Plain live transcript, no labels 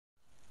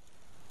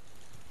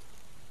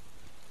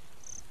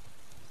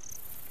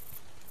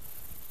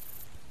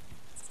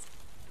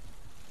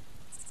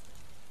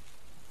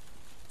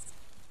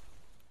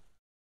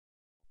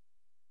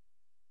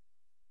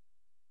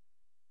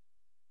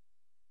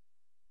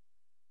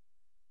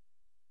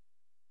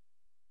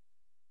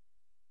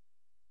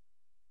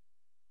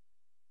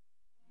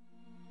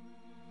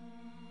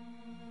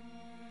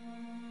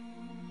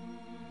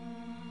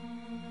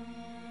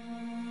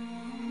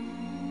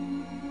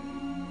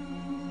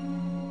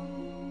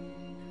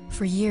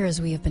For years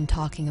we have been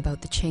talking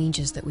about the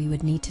changes that we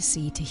would need to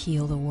see to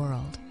heal the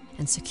world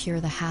and secure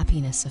the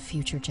happiness of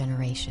future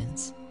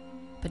generations.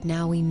 But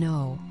now we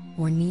know,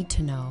 or need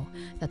to know,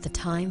 that the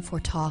time for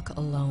talk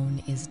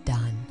alone is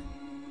done,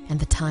 and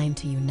the time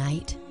to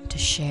unite, to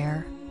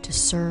share, to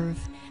serve,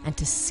 and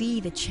to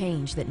see the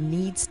change that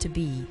needs to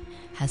be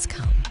has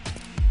come.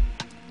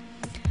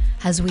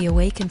 As we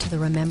awaken to the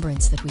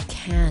remembrance that we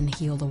can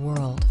heal the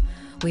world,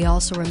 we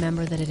also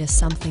remember that it is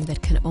something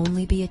that can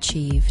only be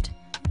achieved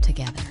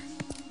together.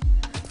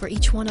 For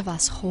each one of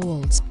us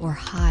holds or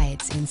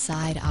hides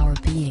inside our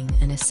being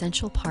an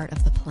essential part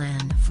of the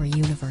plan for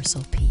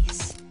universal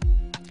peace.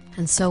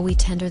 And so we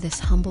tender this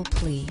humble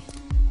plea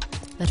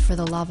that for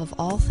the love of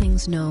all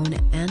things known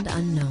and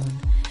unknown,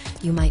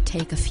 you might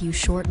take a few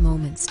short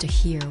moments to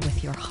hear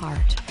with your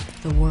heart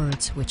the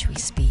words which we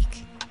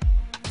speak.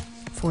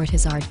 For it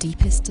is our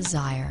deepest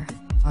desire,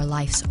 our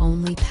life's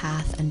only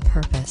path and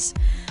purpose,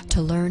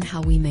 to learn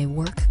how we may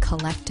work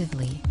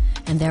collectively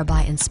and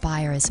thereby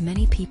inspire as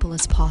many people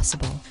as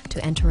possible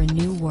to enter a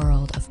new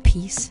world of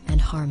peace and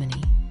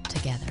harmony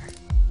together.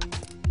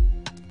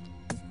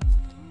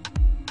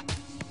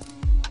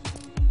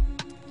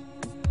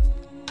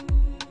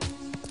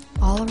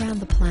 All around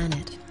the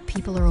planet,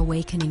 people are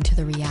awakening to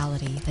the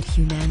reality that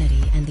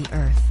humanity and the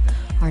Earth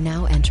are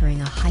now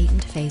entering a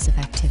heightened phase of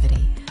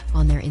activity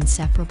on their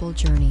inseparable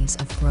journeys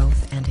of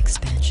growth and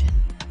expansion.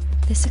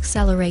 This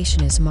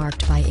acceleration is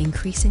marked by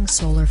increasing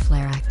solar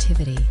flare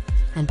activity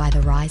and by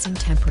the rising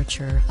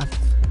temperature of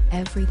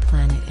every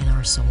planet in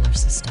our solar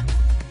system.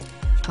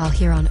 While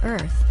here on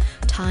Earth,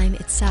 time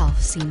itself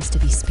seems to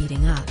be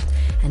speeding up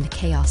and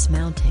chaos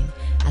mounting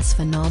as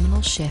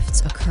phenomenal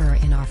shifts occur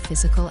in our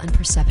physical and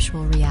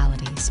perceptual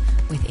realities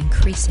with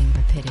increasing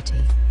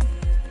rapidity.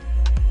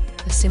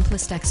 The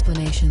simplest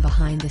explanation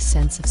behind this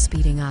sense of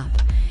speeding up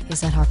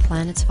is that our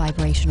planet's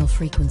vibrational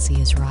frequency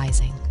is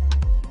rising.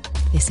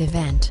 This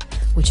event,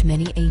 which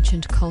many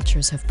ancient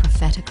cultures have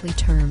prophetically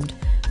termed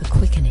the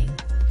quickening,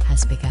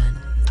 has begun,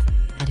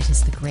 and it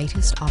is the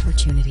greatest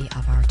opportunity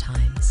of our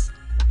times.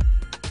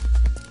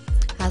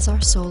 As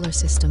our solar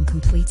system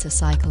completes a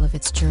cycle of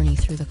its journey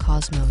through the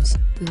cosmos,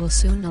 we will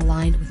soon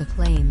align with a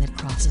plane that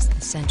crosses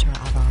the center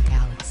of our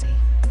galaxy.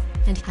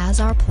 And as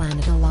our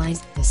planet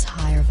aligns with this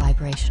higher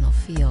vibrational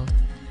field,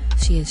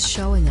 she is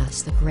showing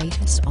us the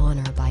greatest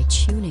honor by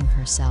tuning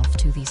herself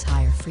to these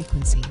higher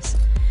frequencies,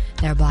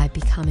 thereby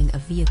becoming a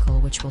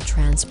vehicle which will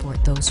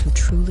transport those who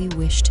truly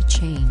wish to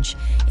change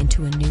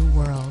into a new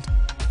world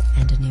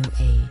and a new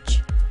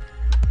age.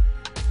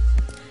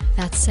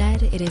 That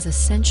said, it is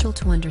essential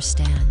to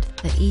understand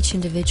that each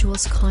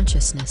individual's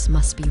consciousness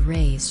must be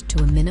raised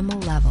to a minimal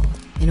level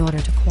in order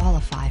to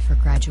qualify for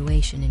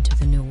graduation into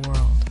the new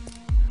world.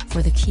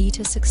 For the key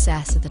to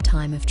success at the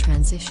time of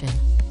transition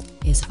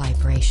is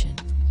vibration,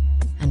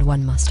 and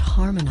one must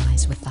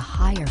harmonize with the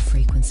higher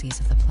frequencies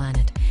of the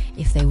planet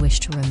if they wish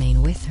to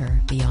remain with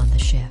her beyond the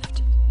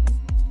shift.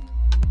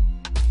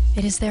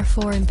 It is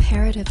therefore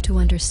imperative to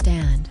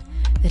understand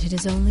that it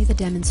is only the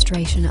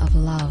demonstration of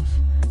love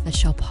that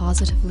shall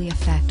positively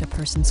affect a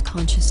person's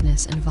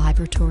consciousness and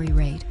vibratory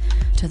rate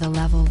to the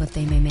level that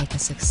they may make a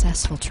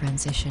successful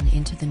transition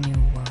into the new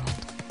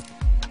world.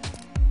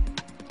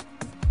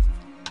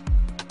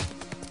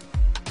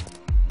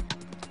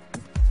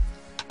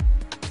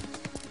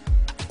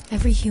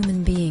 Every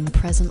human being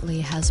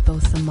presently has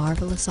both the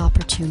marvelous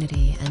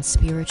opportunity and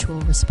spiritual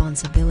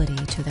responsibility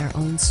to their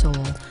own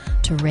soul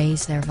to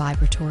raise their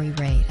vibratory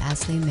rate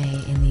as they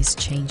may in these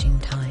changing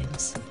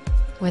times.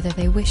 Whether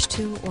they wish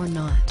to or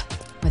not,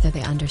 whether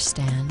they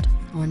understand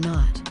or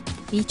not,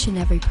 each and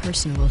every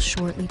person will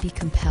shortly be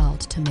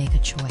compelled to make a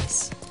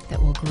choice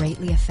that will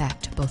greatly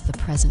affect both the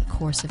present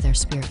course of their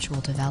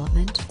spiritual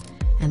development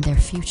and their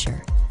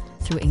future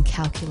through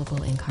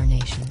incalculable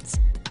incarnations.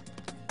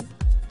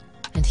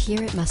 And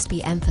here it must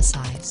be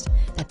emphasized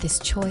that this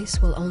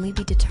choice will only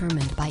be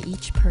determined by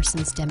each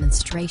person's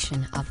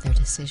demonstration of their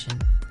decision,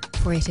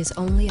 for it is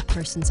only a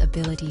person's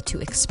ability to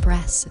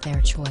express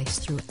their choice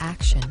through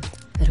action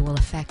that will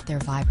affect their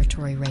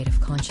vibratory rate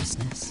of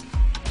consciousness.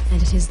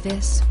 And it is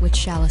this which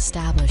shall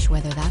establish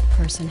whether that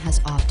person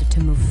has opted to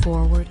move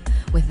forward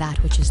with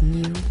that which is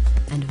new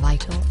and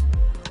vital,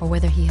 or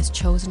whether he has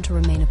chosen to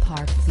remain a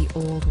part of the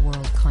old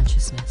world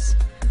consciousness,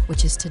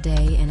 which is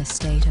today in a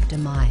state of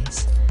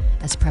demise,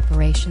 as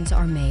preparations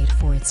are made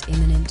for its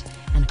imminent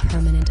and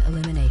permanent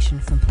elimination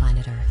from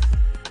planet Earth.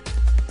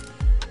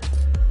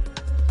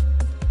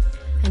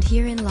 And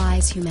herein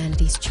lies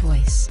humanity's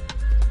choice.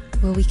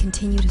 Will we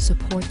continue to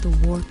support the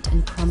warped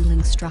and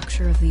crumbling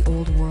structure of the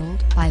old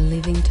world by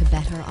living to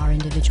better our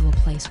individual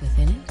place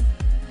within it?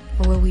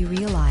 Or will we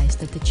realize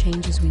that the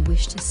changes we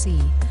wish to see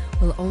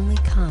will only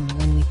come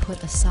when we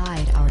put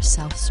aside our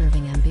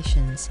self-serving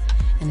ambitions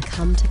and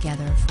come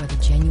together for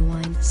the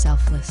genuine,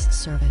 selfless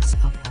service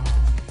of all?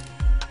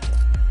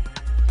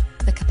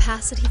 The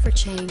capacity for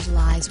change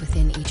lies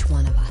within each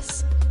one of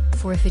us,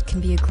 for if it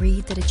can be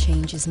agreed that a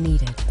change is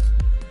needed,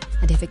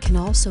 And if it can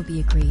also be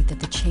agreed that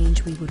the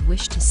change we would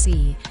wish to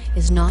see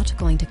is not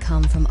going to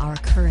come from our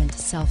current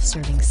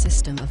self-serving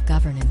system of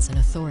governance and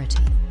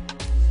authority,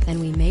 then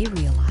we may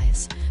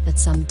realize that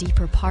some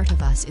deeper part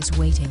of us is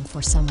waiting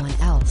for someone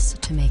else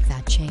to make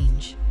that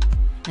change.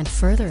 And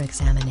further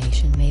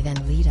examination may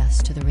then lead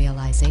us to the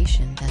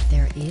realization that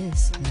there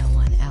is no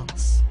one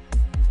else.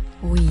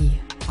 We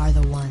are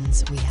the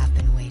ones we have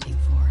been waiting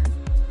for.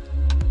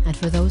 And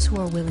for those who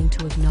are willing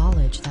to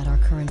acknowledge that our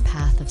current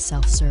path of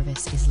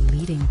self-service is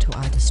leading to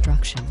our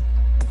destruction,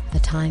 the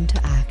time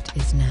to act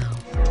is now.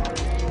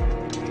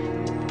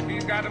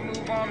 We've got to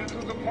move on to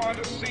the point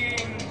of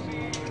seeing.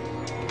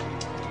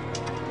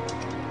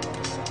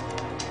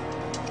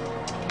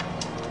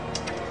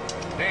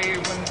 Day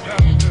when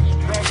justice,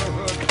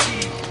 brotherhood,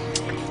 peace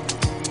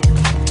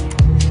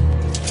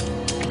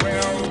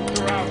dwell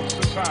throughout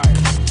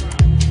society.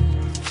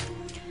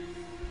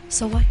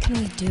 So what can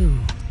we do?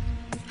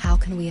 How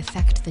can we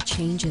affect the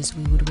changes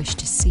we would wish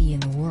to see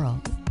in the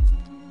world?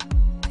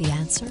 The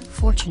answer,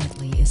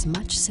 fortunately, is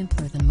much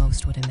simpler than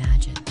most would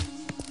imagine.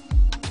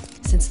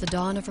 Since the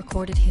dawn of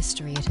recorded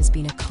history, it has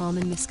been a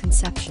common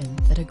misconception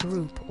that a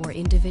group or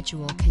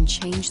individual can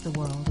change the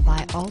world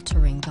by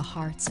altering the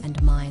hearts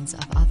and minds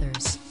of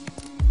others.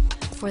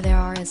 For there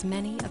are as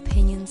many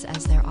opinions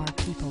as there are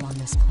people on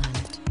this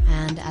planet,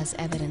 and as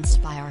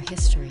evidenced by our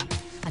history,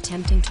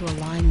 attempting to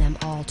align them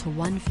all to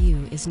one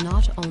view is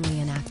not only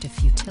an act of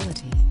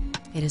futility,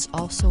 it is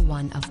also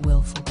one of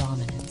willful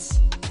dominance.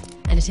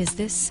 And it is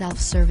this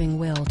self-serving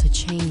will to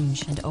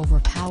change and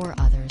overpower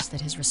others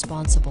that is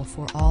responsible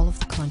for all of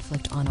the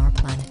conflict on our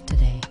planet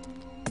today.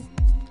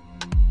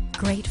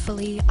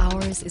 Gratefully,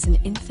 ours is an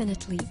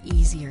infinitely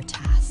easier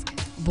task,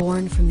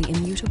 born from the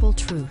immutable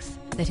truth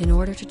that in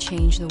order to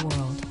change the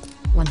world,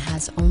 one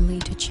has only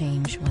to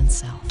change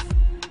oneself.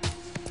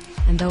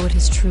 And though it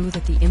is true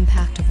that the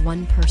impact of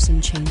one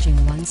person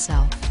changing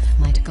oneself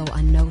might go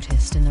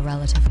unnoticed in the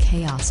relative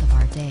chaos of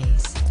our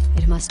days,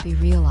 it must be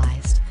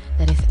realized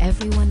that if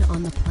everyone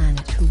on the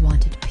planet who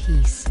wanted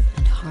peace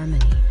and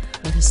harmony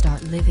were to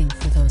start living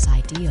for those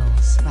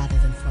ideals rather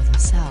than for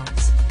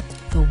themselves,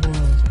 the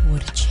world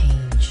would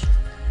change.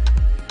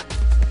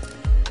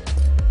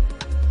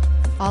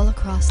 All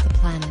across the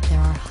planet, there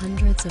are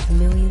hundreds of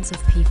millions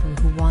of people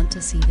who want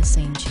to see the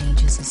same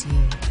changes as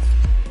you,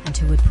 and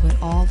who would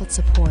put all that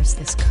supports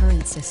this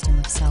current system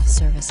of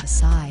self-service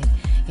aside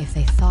if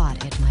they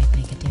thought it might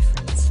make a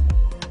difference.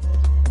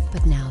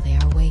 But now they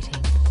are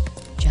waiting,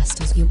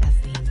 just as you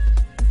have been,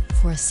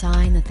 for a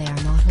sign that they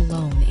are not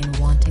alone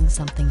in wanting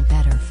something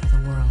better for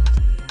the world.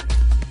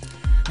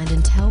 And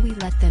until we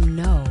let them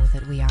know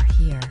that we are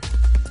here,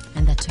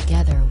 and that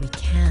together we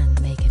can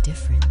make a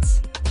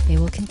difference, they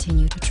will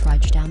continue to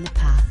trudge down the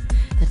path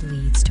that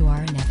leads to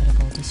our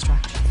inevitable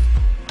destruction.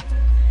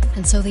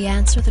 And so the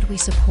answer that we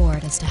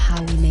support as to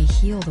how we may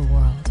heal the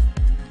world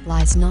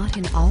lies not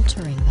in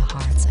altering the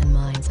hearts and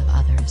minds of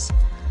others,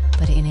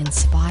 but in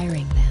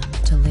inspiring them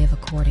to live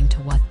according to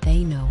what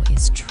they know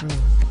is true,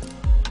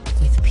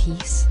 with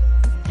peace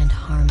and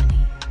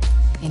harmony,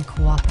 in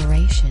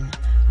cooperation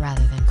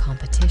rather than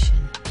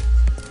competition,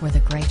 for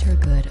the greater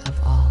good of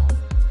all.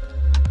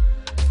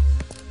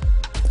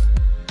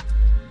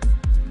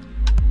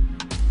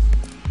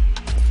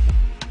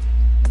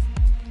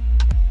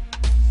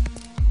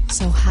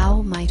 So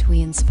how might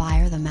we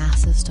inspire the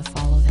masses to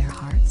follow their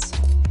hearts?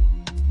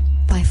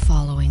 By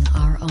following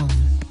our own.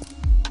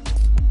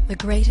 The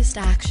greatest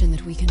action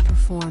that we can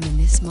perform in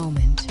this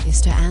moment is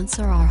to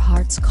answer our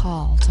heart's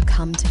call to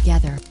come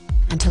together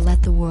and to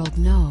let the world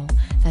know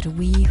that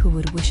we who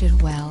would wish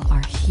it well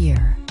are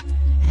here,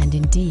 and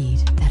indeed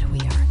that we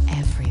are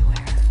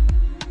everywhere.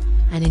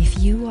 And if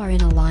you are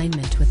in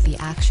alignment with the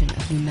action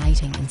of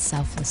uniting in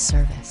selfless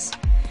service,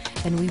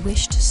 then we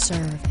wish to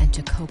serve and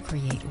to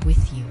co-create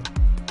with you,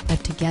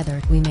 that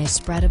together we may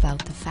spread about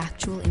the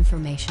factual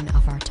information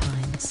of our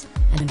times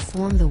and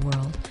inform the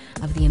world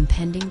of the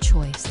impending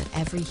choice that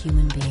every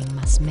human being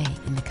must make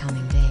in the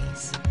coming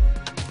days.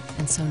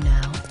 And so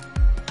now,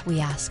 we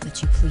ask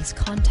that you please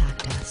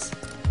contact us,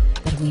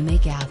 that we may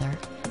gather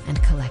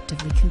and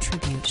collectively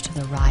contribute to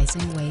the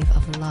rising wave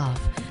of love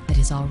that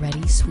is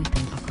already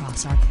sweeping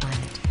across our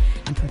planet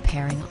and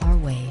preparing our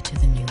way to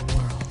the new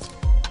world.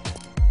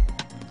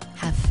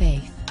 Have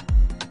faith,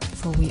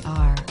 for we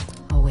are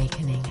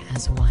awakening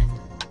as one.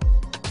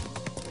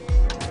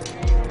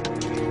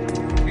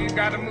 We've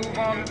got to move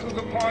on to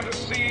the point of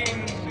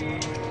seeing.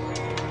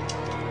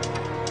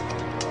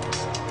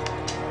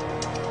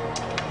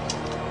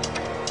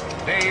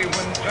 Day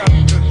when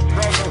justice,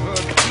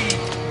 brotherhood,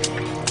 peace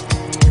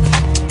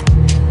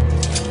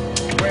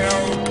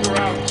dwell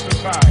throughout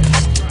society.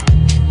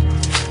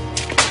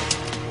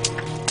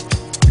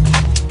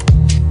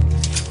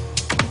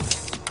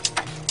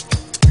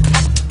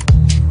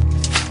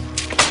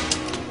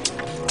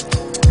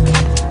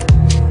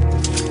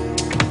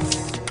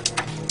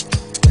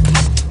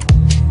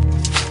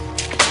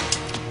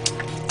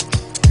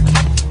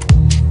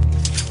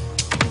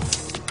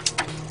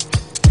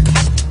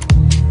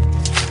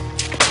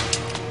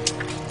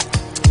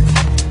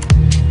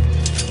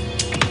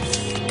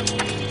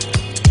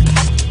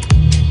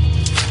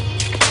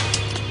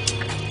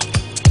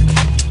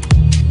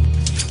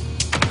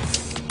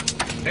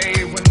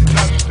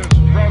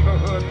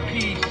 that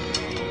peace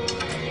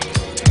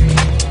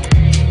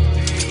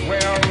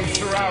dwells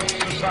throughout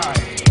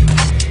society.